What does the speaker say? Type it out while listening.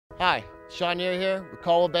Hi, Sean Neary here with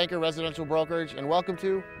Coldwell Banker Residential Brokerage, and welcome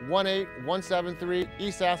to 18173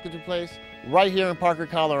 E Saskatoon Pl right here in Parker,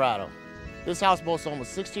 Colorado. This house boasts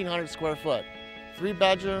almost 1,600 square foot, 3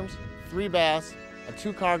 bedrooms, 3 baths, a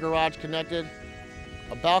 2-car garage connected,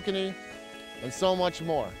 a balcony, and so much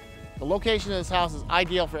more. The location of this house is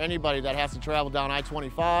ideal for anybody that has to travel down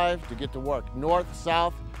I-25 to get to work, north,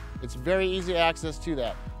 south. It's very easy access to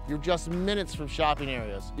that. You're just minutes from shopping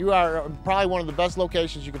areas. You are probably one of the best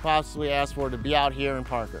locations you could possibly ask for to be out here in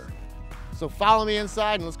Parker. So follow me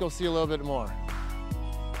inside and let's go see a little bit more.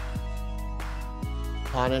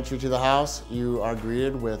 Upon entry to the house, you are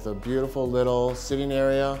greeted with a beautiful little sitting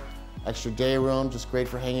area, extra day room, just great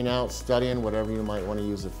for hanging out, studying, whatever you might want to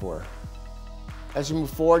use it for. As you move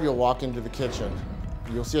forward, you'll walk into the kitchen.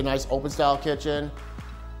 You'll see a nice open style kitchen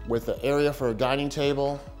with an area for a dining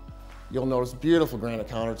table. You'll notice beautiful granite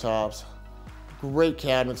countertops, great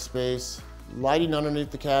cabinet space, lighting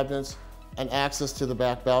underneath the cabinets, and access to the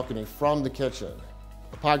back balcony from the kitchen.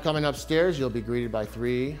 Upon coming upstairs, you'll be greeted by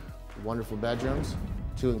 3 wonderful bedrooms,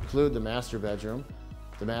 to include the master bedroom.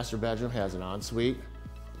 The master bedroom has an ensuite,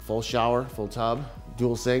 full shower, full tub,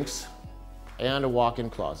 dual sinks, and a walk-in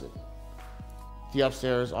closet. The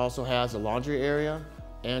upstairs also has a laundry area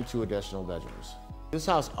and 2 additional bedrooms. This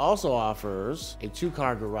house also offers a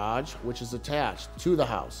 2-car garage, which is attached to the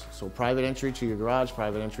house. So private entry to your garage,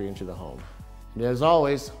 private entry into the home. And as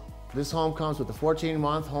always, this home comes with a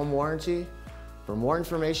 14-month home warranty. For more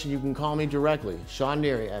information, you can call me directly, Sean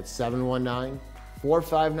Neary, at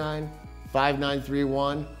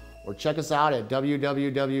 719-459-5931, or check us out at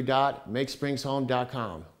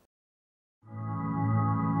www.makespringshome.com.